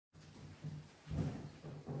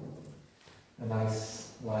A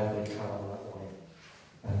nice, lively carol, that one.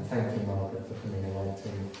 And thank you, Margaret, for coming and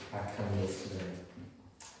lighting our candles today.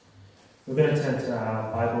 We're going to turn to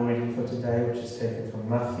our Bible reading for today, which is taken from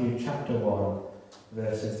Matthew chapter 1,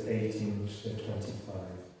 verses 18 to 25.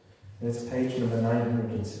 And it's page number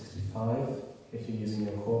 965, if you're using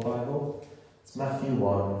your core Bible. It's Matthew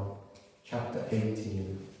 1, chapter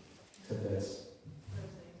 18 to verse.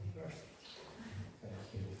 Thank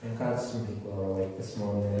you. I'm glad some people are awake this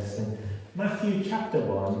morning. Listen. Matthew chapter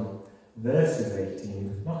 1, verses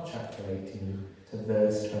 18, not chapter 18, to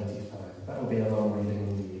verse 25. That will be a long reading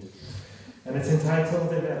indeed. And it's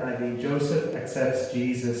entitled in NIV, Joseph Accepts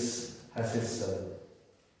Jesus as His Son.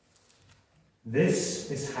 This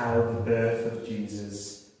is how the birth of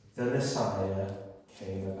Jesus, the Messiah,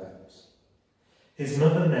 came about. His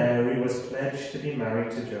mother Mary was pledged to be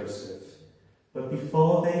married to Joseph, but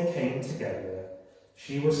before they came together,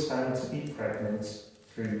 she was found to be pregnant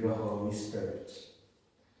through the Holy Spirit.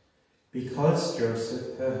 Because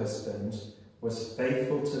Joseph, her husband, was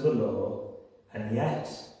faithful to the law and yet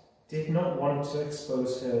did not want to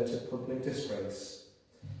expose her to public disgrace,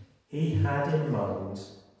 he had in mind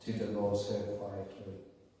to divorce her quietly.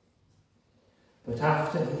 But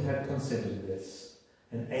after he had considered this,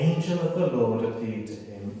 an angel of the Lord appeared to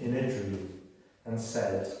him in a dream and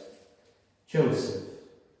said, Joseph,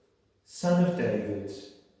 son of David,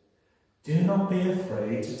 do not be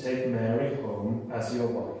afraid to take Mary home as your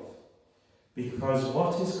wife, because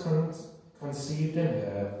what is conceived in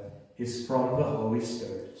her is from the Holy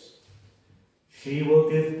Spirit. She will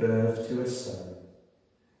give birth to a son,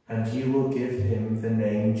 and you will give him the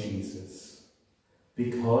name Jesus,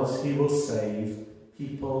 because he will save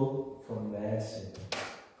people from their sins.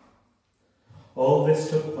 All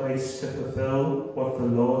this took place to fulfill what the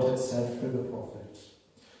Lord had said through the prophet.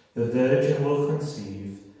 The virgin will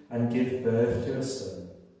conceive and give birth to a son,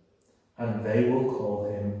 and they will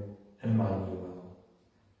call him Emmanuel,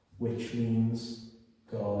 which means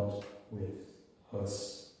God with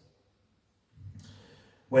us.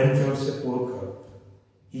 When Joseph woke up,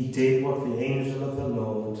 he did what the angel of the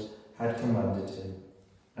Lord had commanded him,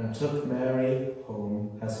 and took Mary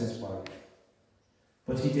home as his wife.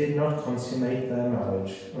 But he did not consummate their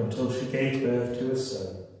marriage until she gave birth to a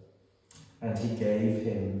son, and he gave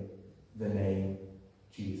him the name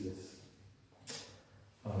Jesus.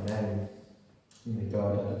 Amen. May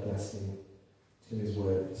God add a blessing to his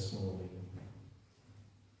word this morning.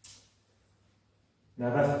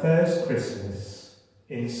 Now, that first Christmas,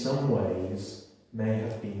 in some ways, may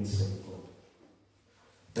have been simple.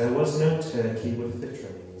 There was no turkey with the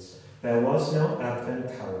trimmings. There was no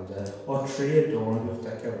advent calendar or tree adorned with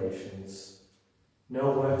decorations.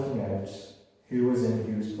 No working out who was in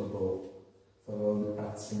whose bubble for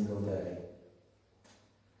that single day.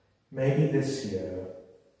 Maybe this year,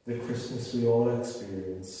 the Christmas we all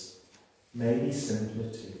experience may be simpler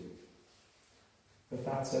too. But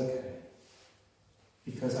that's okay.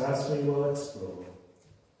 Because as we will explore,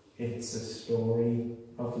 it's a story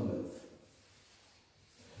of love.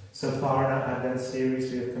 So far in our Advent series,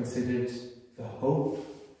 we have considered the hope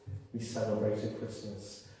we celebrate at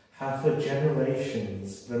Christmas, how for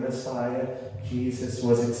generations the Messiah, Jesus,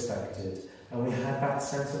 was expected, and we had that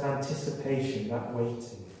sense of anticipation, that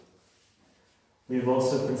waiting. We have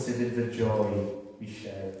also considered the joy we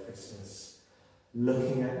share at Christmas,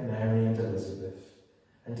 looking at Mary and Elizabeth,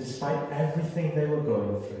 and despite everything they were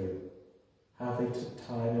going through, how they took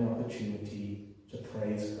time and opportunity to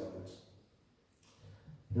praise God.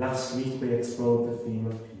 Last week we explored the theme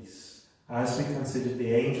of peace, as we considered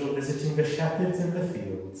the angel visiting the shepherds in the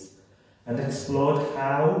fields, and explored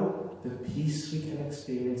how the peace we can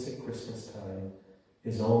experience at Christmas time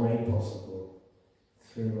is all made possible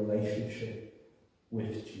through relationship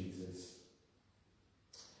with Jesus.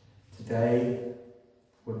 Today,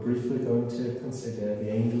 we're briefly going to consider the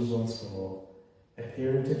angels once more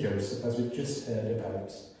appearing to Joseph, as we've just heard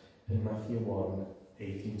about in Matthew 1,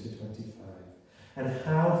 18 to 25, and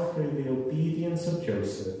how through the obedience of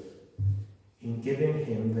Joseph in giving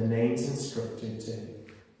him the names instructed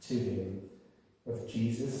to him of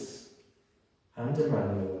Jesus and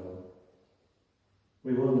Emmanuel,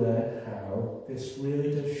 we will learn how this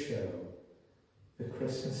really does show the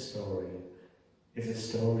Christmas story is a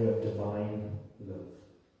story of divine love.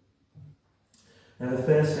 Now, the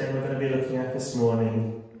first name we're going to be looking at this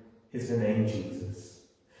morning is the name Jesus.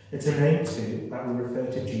 It's a name, too, that we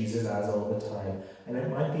refer to Jesus as all the time, and it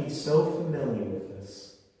might be so familiar with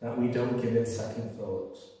us that we don't give it second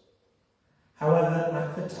thought. However,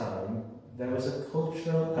 at the time, there was a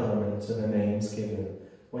cultural element to the names given,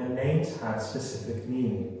 where names had specific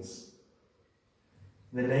meanings.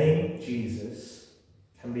 The name Jesus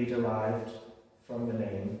can be derived from the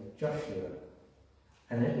name Joshua,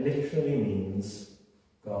 and it literally means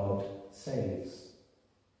God saves.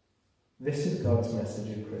 This is God's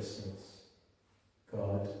message at Christmas.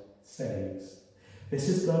 God saves. This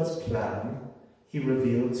is God's plan he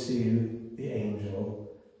revealed to the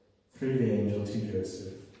angel, through the angel to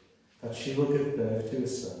Joseph, that she will give birth to a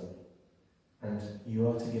son, and you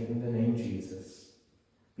are to give him the name Jesus,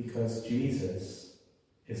 because Jesus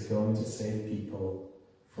is going to save people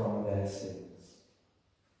from their sins.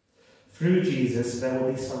 Through Jesus, there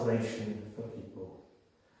will be salvation for people.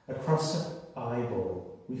 Across the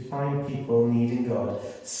Bible, we find people needing God,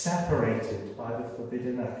 separated by the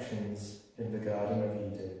forbidden actions in the Garden of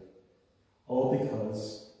Eden, all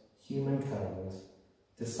because humankind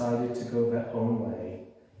decided to go their own way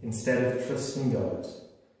instead of trusting God.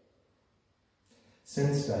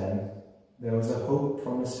 Since then, there was a hope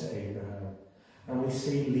promised to Abraham, and we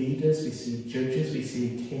see leaders, we see judges, we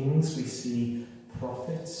see kings, we see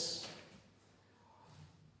prophets,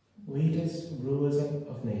 leaders, rulers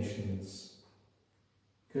of nations,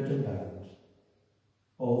 good and bad,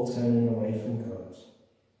 all turning away from God.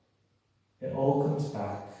 It all comes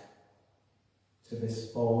back to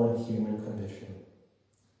this fallen human condition.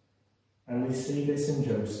 And we see this in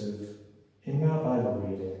Joseph, in our Bible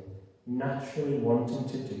reading, naturally wanting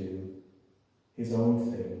to do his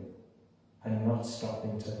own thing and not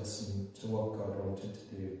stopping to listen to what God wanted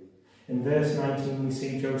to do. In verse 19, we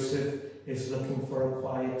see Joseph is looking for a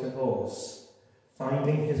quiet divorce,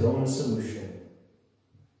 finding his own solution.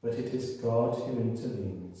 But it is God who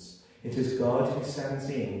intervenes. It is God who sends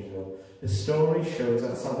the angel. The story shows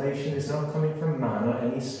that salvation is not coming from man or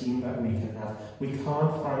any scheme that we can have. We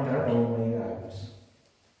can't find our own way out.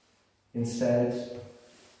 Instead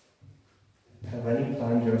of any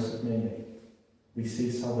plan Joseph may make, we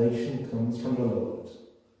see salvation comes from the Lord.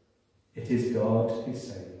 It is God who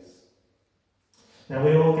saves. Now,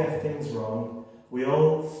 we all get things wrong. We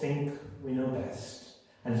all think we know best.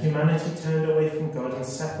 And humanity turned away from God and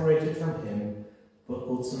separated from him, but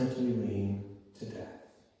ultimately leaned to death.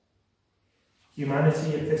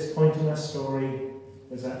 Humanity at this point in our story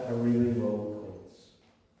was at a really low point.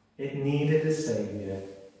 It needed a saviour.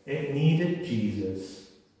 It needed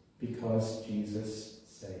Jesus, because Jesus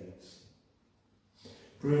saves.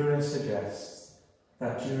 Bruner suggests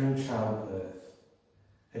that during childbirth,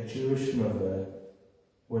 a Jewish mother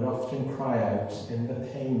would often cry out in the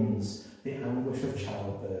pains, the anguish of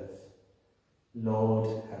childbirth,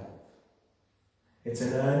 Lord, help. It's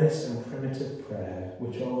an earnest and primitive prayer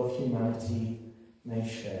which all of humanity may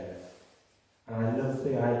share. And I love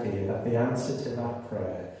the idea that the answer to that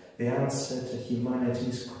prayer, the answer to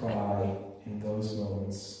humanity's cry in those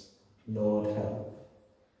moments, Lord, help,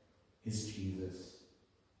 is Jesus.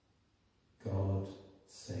 God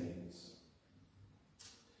saves.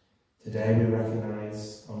 Today we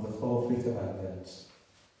recognise, on the fourth week of Advent,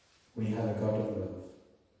 we have a God of love,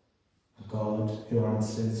 a God who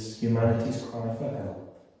answers humanity's cry for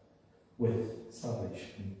help with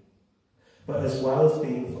salvation. But as well as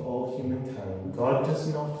being for all humankind, God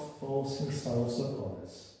does not force himself upon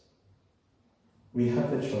us. We have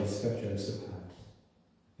the choice that Joseph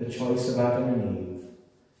had, the choice of Adam and Eve,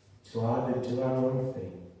 to either do our own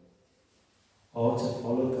thing or to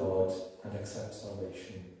follow God and accept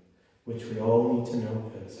salvation, which we all need to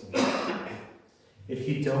know personally. If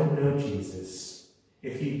you don't know Jesus,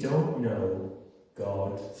 if you don't know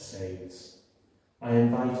God saves, I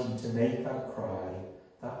invite you to make that cry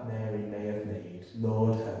that Mary may have made,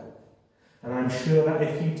 Lord, help. And I'm sure that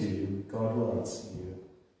if you do, God will answer you.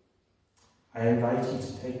 I invite you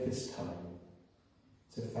to take this time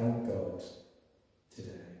to thank God today.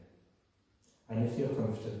 And if you're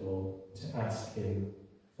comfortable, to ask him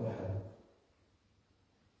for help.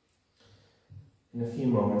 In a few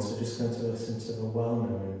moments, we're just going to listen to the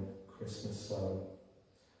well-known Christmas song,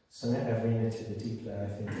 sung at every nativity play, I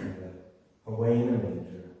think, ever, Away in a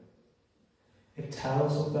Manger. It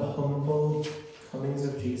tells of the humble comings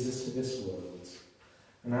of Jesus to this world.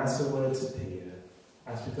 And as the words appear,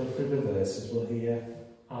 as we go through the verses, we'll hear,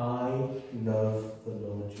 I love the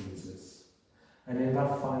Lord Jesus. And in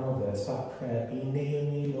that final verse, that prayer, be near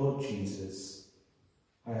me, Lord Jesus,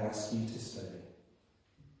 I ask you to stay,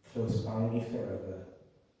 close by me forever,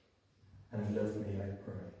 and love me, I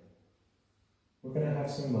pray. We're going to have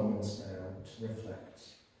some moments now to reflect.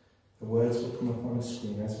 The words will come up on the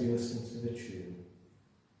screen as we listen to the tune.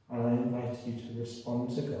 And I invite you to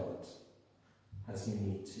respond to God as you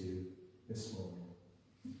need to this morning.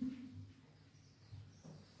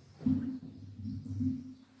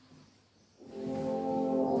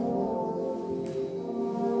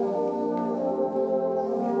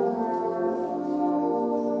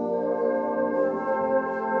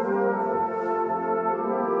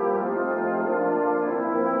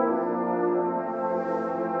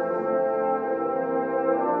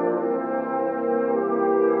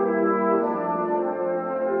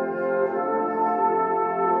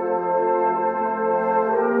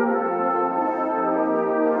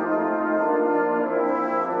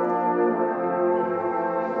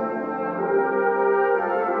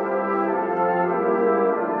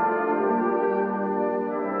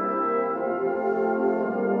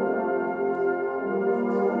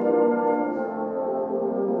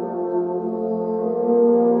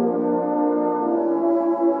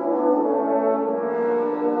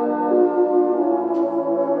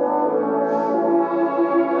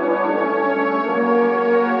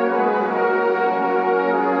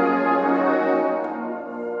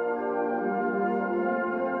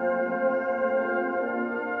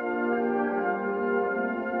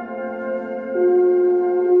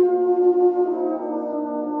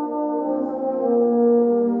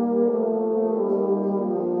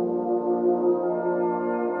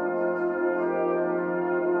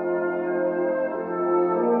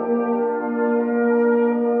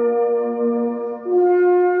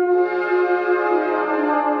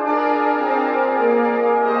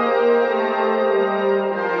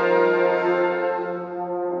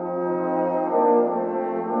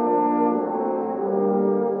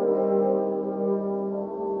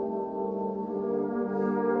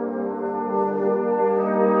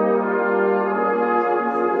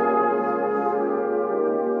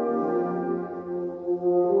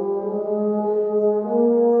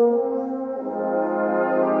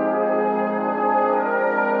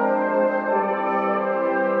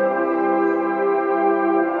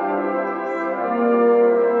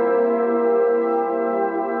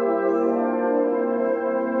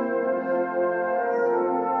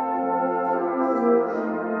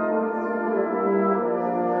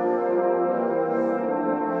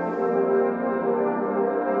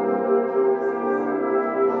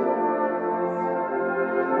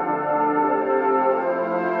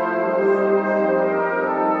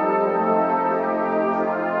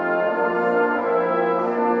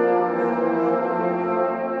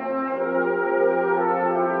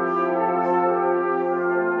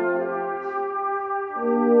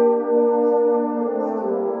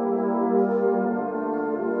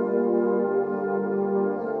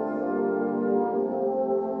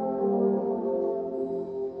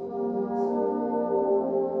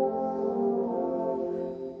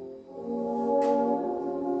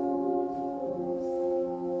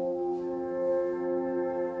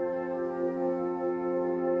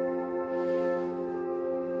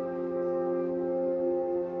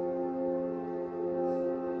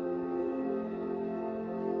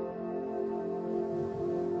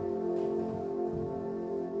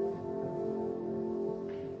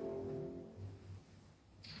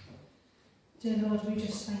 Dear Lord, we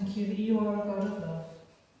just thank you that you are a God of love,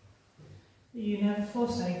 that you never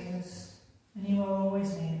forsake us, and you are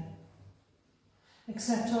always near.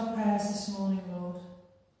 Accept our prayers this morning, Lord.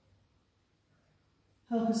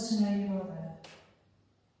 Help us to know you are there.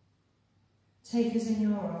 Take us in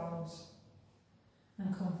your arms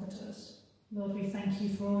and comfort us. Lord, we thank you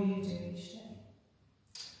for all you do each day.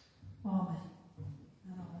 Amen.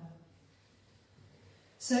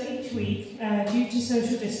 So each week, due to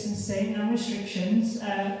social distancing and restrictions,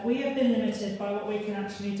 we have been limited by what we can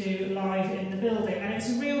actually do live in the building, and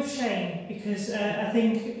it's a real shame because I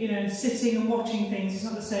think, you know, sitting and watching things is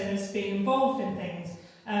not the same as being involved in things,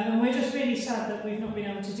 and we're just really sad that we've not been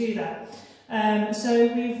able to do that. So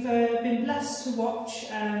we've been blessed to watch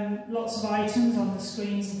lots of items on the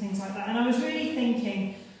screens and things like that, and I was really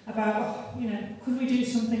thinking about, you know, could we do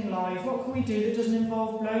something live? What can we do that doesn't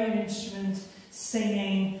involve blowing an instrument,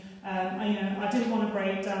 singing? I didn't want to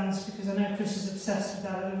break dance because I know Chris is obsessed with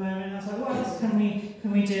that at the moment. And I was like, what else can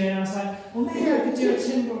we do? And I was like, well, maybe I could do a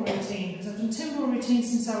timbrel routine because I've done timbrel routine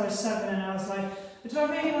since I was 7, and I was like, but do I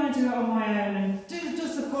really want to do it on my own? And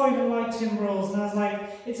does the choir even like timbrels? And I was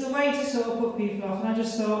like, it's a way to sort of put people off. And I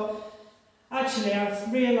just thought, actually,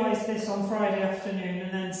 I've realised this on Friday afternoon,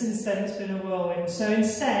 and then since then it's been a whirlwind. So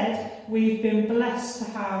instead, we've been blessed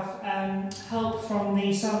to have help from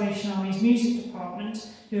the Salvation Army's music department,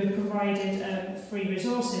 who have provided free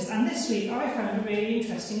resources. And this week I found a really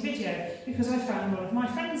interesting video because I found one of my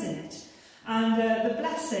friends in it. And the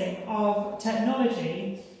blessing of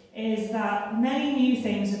technology is that many new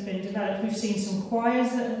things have been developed. We've seen some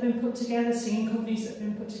choirs that have been put together, singing companies that have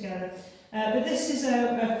been put together. But this is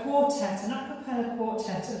a quartet, an a cappella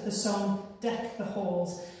quartet of the song Deck the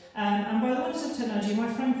Halls. And by the wonders of technology, my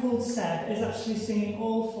friend called Seb is actually singing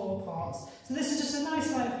all 4 parts. So this is just a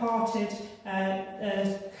nice light-hearted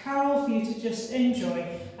carol for you to just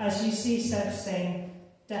enjoy as you see Seb sing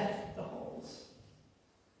Deck the Halls.